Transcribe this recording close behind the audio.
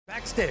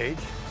Backstage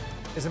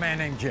is a man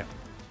named Jim.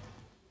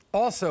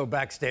 Also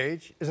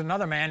backstage is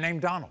another man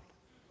named Donald.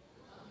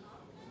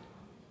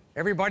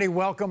 Everybody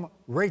welcome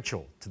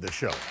Rachel to the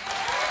show.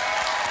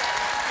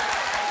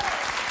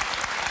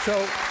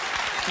 So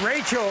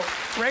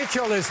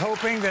Rachel is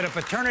hoping that a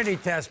paternity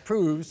test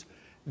proves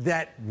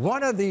that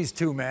one of these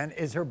two men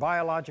is her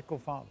biological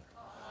father.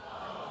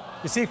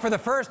 You see, for the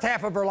first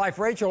half of her life,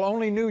 Rachel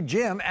only knew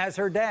Jim as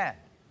her dad.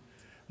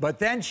 But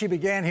then she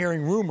began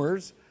hearing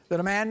rumors that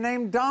a man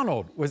named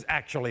Donald was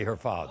actually her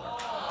father.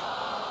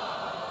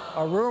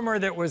 A rumor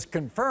that was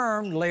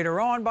confirmed later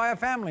on by a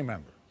family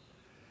member.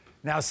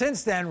 Now,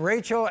 since then,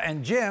 Rachel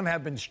and Jim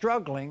have been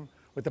struggling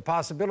with the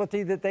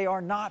possibility that they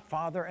are not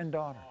father and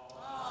daughter.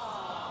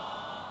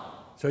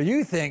 So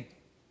you think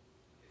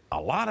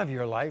a lot of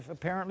your life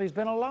apparently has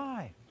been a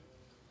lie.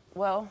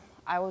 Well,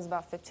 I was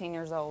about 15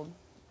 years old,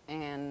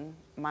 and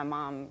my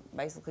mom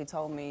basically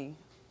told me,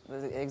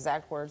 the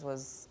exact words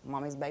was,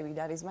 "Mommy's baby,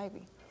 daddy's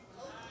maybe."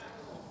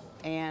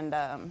 And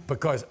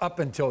because up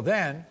until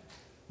then,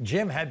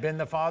 Jim had been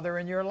the father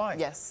in your life.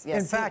 Yes, yes.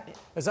 In fact,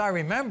 as I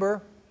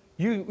remember,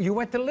 you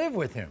went to live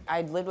with him.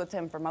 I lived with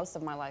him for most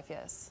of my life,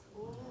 yes.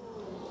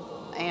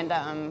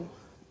 And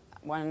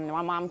when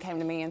my mom came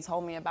to me and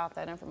told me about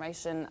that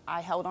information,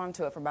 I held on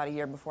to it for about a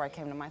year before I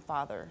came to my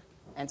father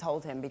and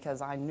told him,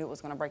 because I knew it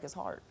was going to break his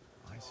heart.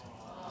 I see.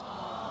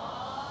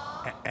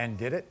 And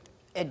did it?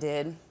 It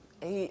did.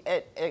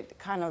 It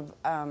kind of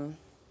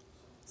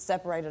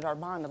separated our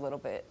bond a little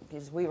bit,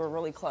 because we were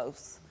really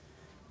close.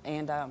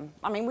 And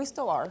I mean, we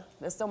still are.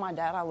 It's still my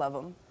dad. I love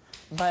him.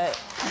 But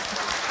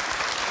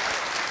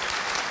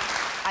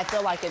I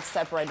feel like it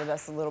separated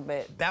us a little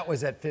bit. That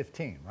was at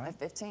 15, right? At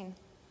 15.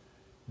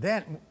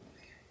 Then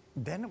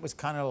it was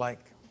kind of like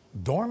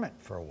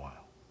dormant for a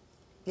while.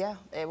 Yeah,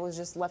 it was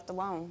just left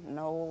alone.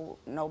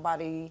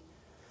 Nobody,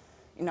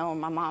 you know,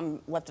 my mom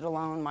left it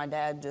alone. My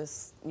dad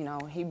just, you know,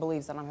 he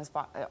believes that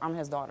I'm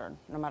his daughter,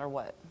 no matter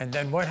what. And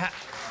then what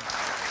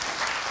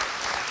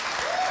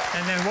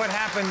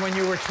happened when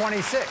you were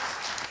 26?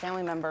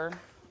 Family member,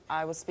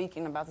 I was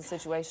speaking about the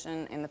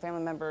situation, and the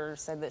family member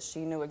said that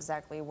she knew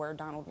exactly where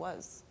Donald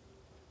was.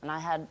 And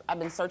I've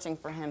been searching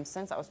for him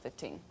since I was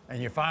 15.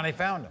 And you finally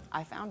found him?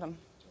 I found him.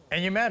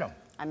 And you met him?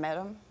 I met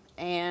him,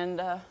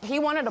 and he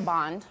wanted a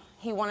bond.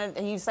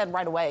 He said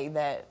right away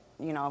that,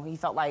 you know, he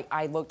felt like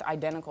I looked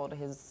identical to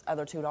his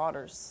other two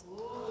daughters.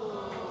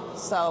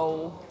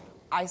 So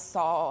I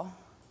saw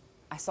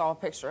a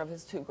picture of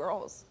his two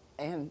girls,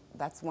 and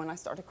that's when I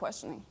started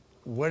questioning.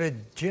 What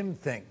did Jim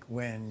think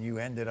when you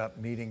ended up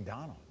meeting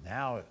Donald?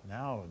 Now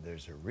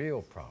there's a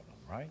real problem,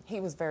 right?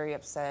 He was very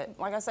upset.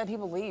 Like I said, he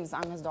believes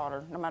I'm his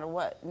daughter, no matter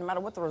what. No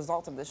matter what the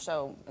result of this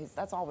show,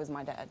 that's always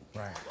my dad.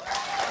 Right.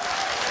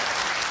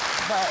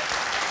 But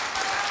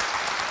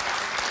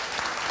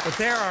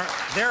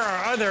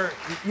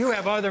you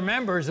have other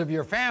members of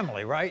your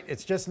family, right?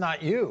 It's just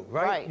not you,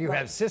 right? Right. You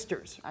have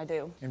sisters. I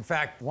do. In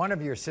fact, one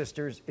of your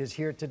sisters is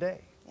here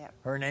today. Yep.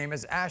 Her name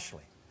is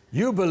Ashley.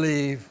 You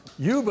believe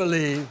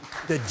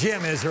that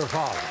Jim is her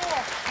father.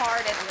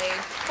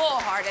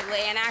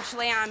 Full-heartedly, and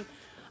actually I'm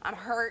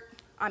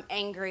hurt. I'm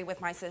angry with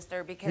my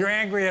sister because... You're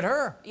angry at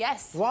her?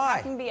 Yes. Why?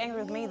 How can you be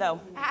angry with me, though?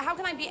 How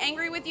can I be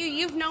angry with you?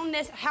 You've known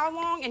this how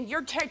long, and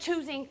you're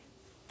choosing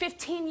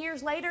 15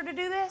 years later to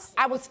do this?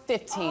 I was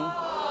 15.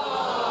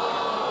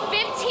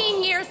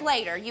 15 years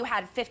later, you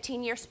had a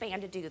 15-year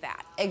span to do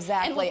that.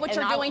 Exactly. And look what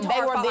you're doing to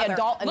our father. They were the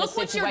adult in the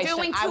situation. Look what you're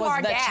doing to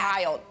our dad. I was the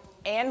child.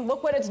 And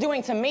look what it's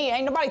doing to me.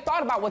 Ain't nobody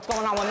thought about what's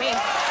going on with me.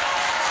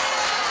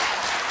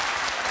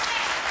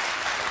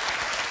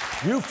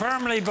 You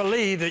firmly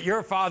believe that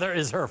your father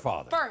is her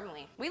father?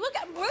 Firmly. We're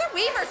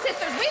Weaver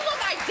sisters. We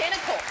look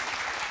identical.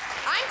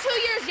 I'm 2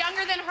 years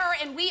younger than her,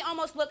 and we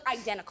almost look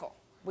identical.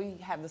 We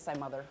have the same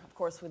mother. Of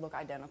course, we look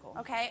identical.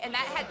 Okay, and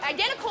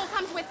identical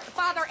comes with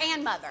father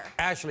and mother.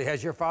 Ashley,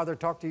 has your father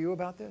talked to you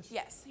about this?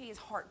 Yes, he is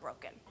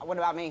heartbroken. What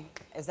about me?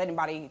 Is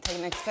anybody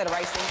taking into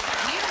consideration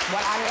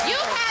You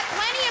had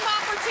plenty of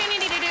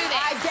opportunity to do this.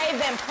 I gave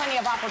them plenty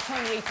of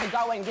opportunity to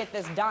go and get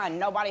this done.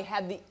 Nobody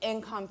had the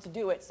income to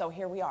do it, so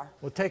here we are.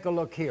 Well, take a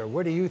look here.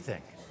 What do you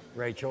think,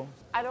 Rachel?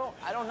 I don't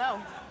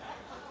know.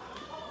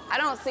 I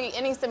don't see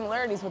any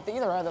similarities with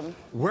either of them.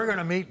 We're going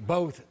to meet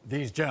both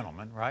these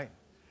gentlemen, right?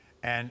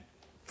 And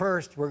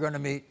first, we're going to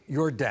meet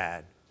your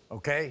dad,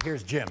 okay?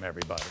 Here's Jim,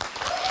 everybody.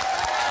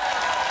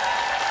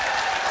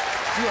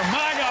 You are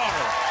my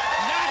daughter,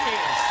 not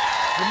his.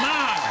 You're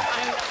mine.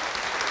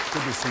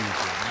 Good to see you,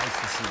 Jim. Nice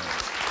to see you.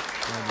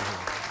 Glad you're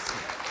here.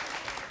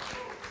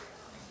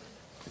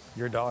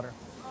 Your daughter?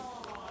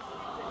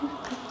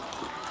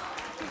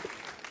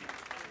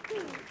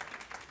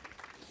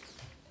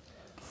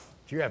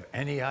 Do you have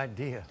any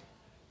idea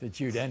that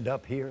you'd end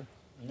up here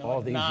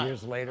all these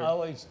years later? I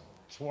always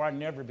swore I'd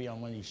never be on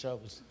one of these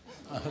shows.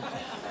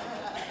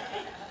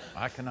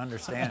 I can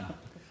understand.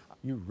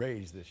 You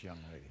raised this young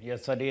lady.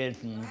 Yes, I did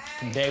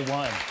from day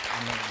one.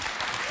 I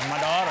mean, my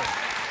daughter.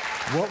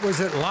 What was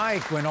it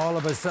like when all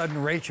of a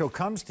sudden Rachel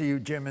comes to you,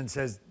 Jim, and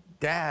says,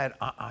 Dad,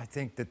 I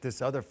think that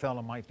this other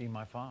fella might be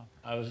my father.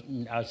 I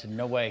said,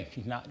 no way.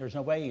 He's not. There's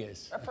no way he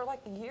is. But for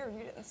like a year,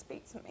 you didn't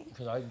speak to me.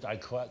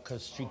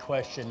 Because she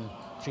questioned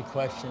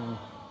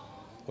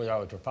whether I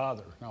was her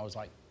father, and I was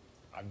like,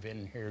 I've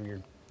been here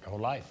your whole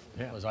life.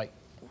 Yeah. I was like,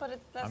 But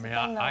that's I mean, the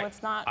thing, though.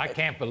 It's not. I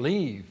can't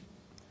believe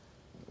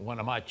one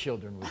of my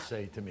children would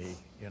say to me,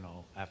 you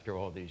know, after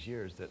all these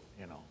years that,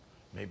 you know,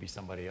 maybe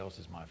somebody else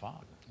is my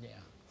father. yeah.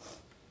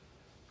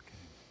 Okay.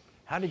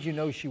 How did you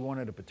know she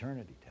wanted a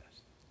paternity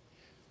test?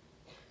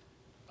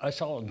 I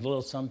saw a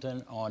little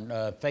something on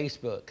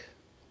Facebook,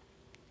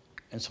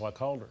 and so I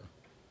called her.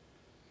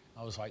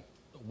 I was like,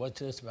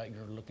 what's this about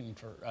you're looking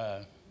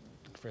for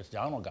this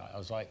Donald guy? I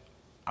was like,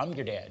 I'm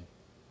your dad.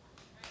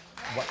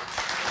 What?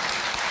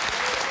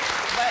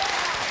 But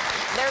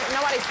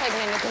nobody's taking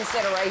into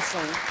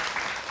consideration.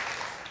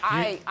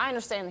 I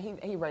understand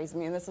that he raised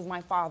me, and this is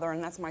my father,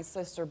 and that's my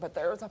sister, but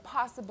there's a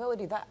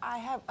possibility that I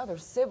have other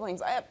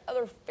siblings, I have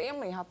other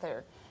family out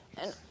there.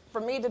 And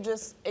for me to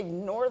just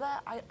ignore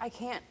that, I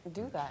can't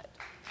do that.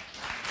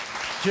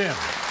 Jim,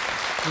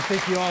 you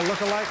think you all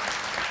look alike?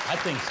 I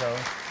think so.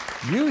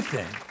 You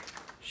think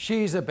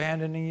she's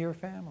abandoning your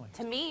family?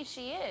 To me,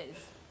 she is.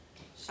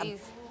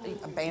 She's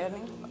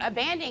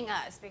Abandoning?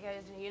 us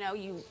because, you know,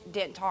 you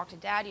didn't talk to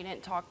Dad, you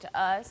didn't talk to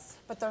us.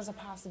 But there's a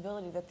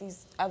possibility that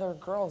these other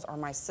girls are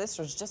my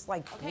sisters, just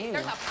like Okay, you.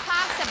 there's a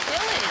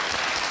possibility.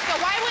 So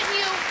why wouldn't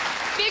you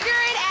figure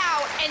it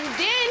out and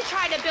then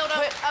try to build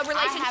a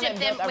relationship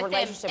with them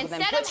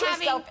instead Put of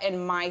having... yourself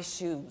in my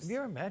shoes. Have you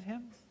ever met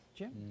him,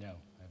 Jim? No,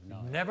 I have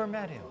not. Never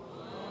met him.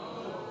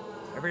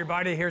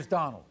 Everybody, here's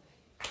Donald.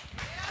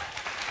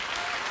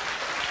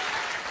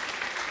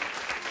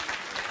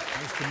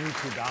 Nice to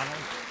meet you,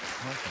 Donald.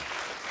 Okay.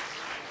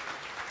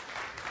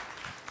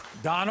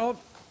 Donald,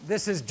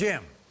 this is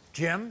Jim.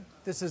 Jim,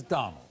 this is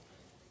Donald.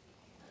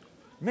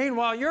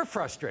 Meanwhile, you're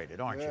frustrated,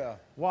 aren't you? Yeah.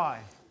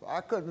 Why? I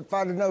couldn't, if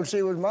I'd have known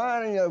she was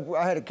mine, and, you know,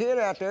 I had a kid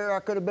out there,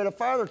 I could have been a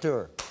father to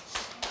her.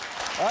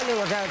 I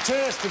never got a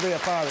chance to be a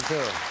father to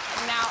her.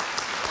 Now,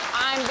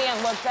 I'm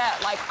being looked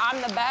at like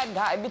I'm the bad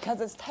guy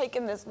because it's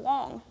taken this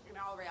long. In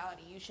all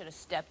reality, you should have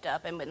stepped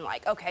up and been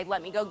like, okay,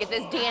 let me go get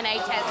this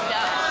DNA test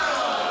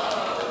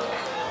done.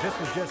 This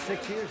was just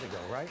 6 years ago,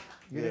 right?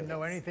 You didn't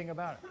know anything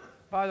about it.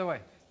 By the way,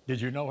 did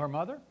you know her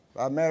mother?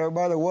 I met her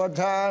mother one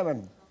time,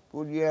 and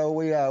you know,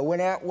 we went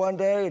out one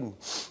day, and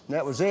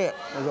that was it.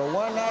 It was a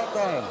one-night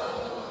thing.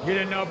 You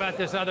didn't know about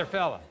this other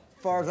fella?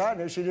 As far as I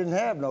knew, she didn't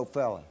have no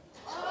fella.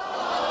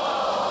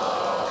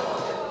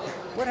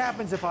 What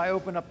happens if I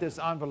open up this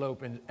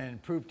envelope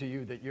and prove to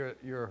you that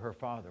you're her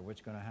father?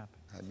 What's going to happen?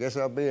 I guess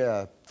I'll be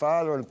a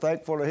father and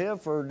thankful to him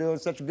for doing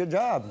such a good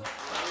job.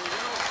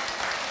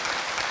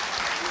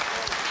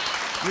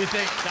 You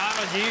think,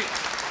 Donald,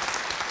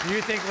 do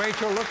you think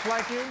Rachel looks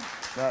like you?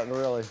 Not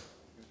really.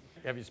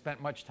 Have you spent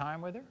much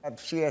time with her?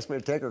 She asked me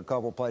to take her a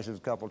couple places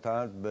a couple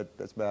times, but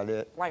that's about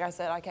it. Like I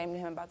said, I came to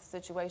him about the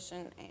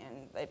situation,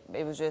 and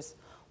it was just,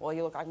 well,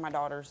 you look like my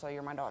daughter, so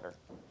you're my daughter.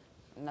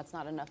 And that's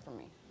not enough for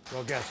me.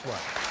 Well, guess what?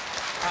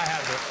 I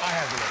have the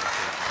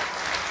answer.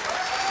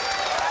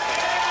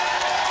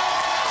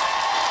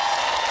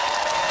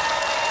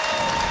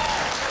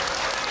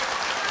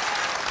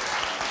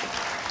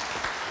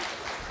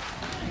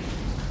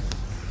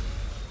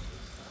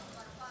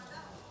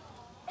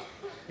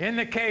 In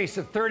the case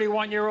of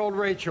 31-year-old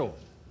Rachel,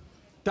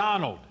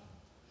 Donald,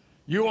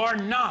 you are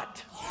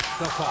not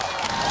the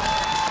father.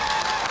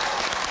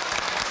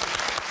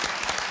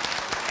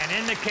 And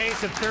in the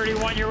case of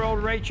 31-year-old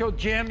Rachel,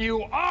 Jim,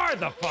 you are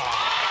the father.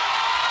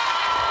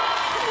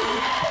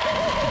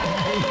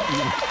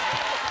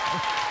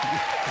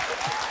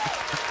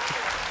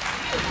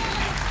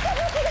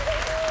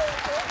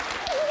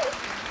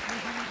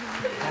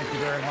 Thank you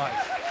very much.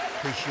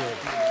 Appreciate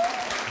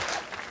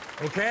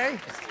it. Okay?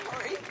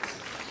 Sorry.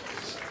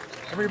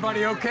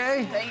 Everybody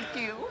okay? Thank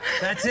you.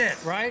 That's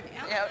it, right?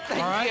 Yeah,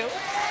 thank All right. you.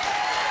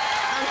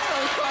 I'm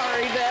so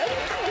sorry, Dad.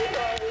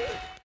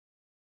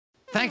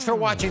 Thanks for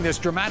watching this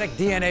dramatic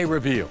DNA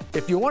reveal.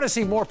 If you want to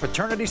see more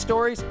paternity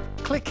stories,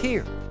 click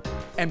here.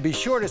 And be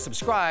sure to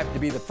subscribe to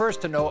be the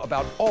first to know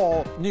about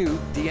all new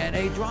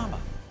DNA drama.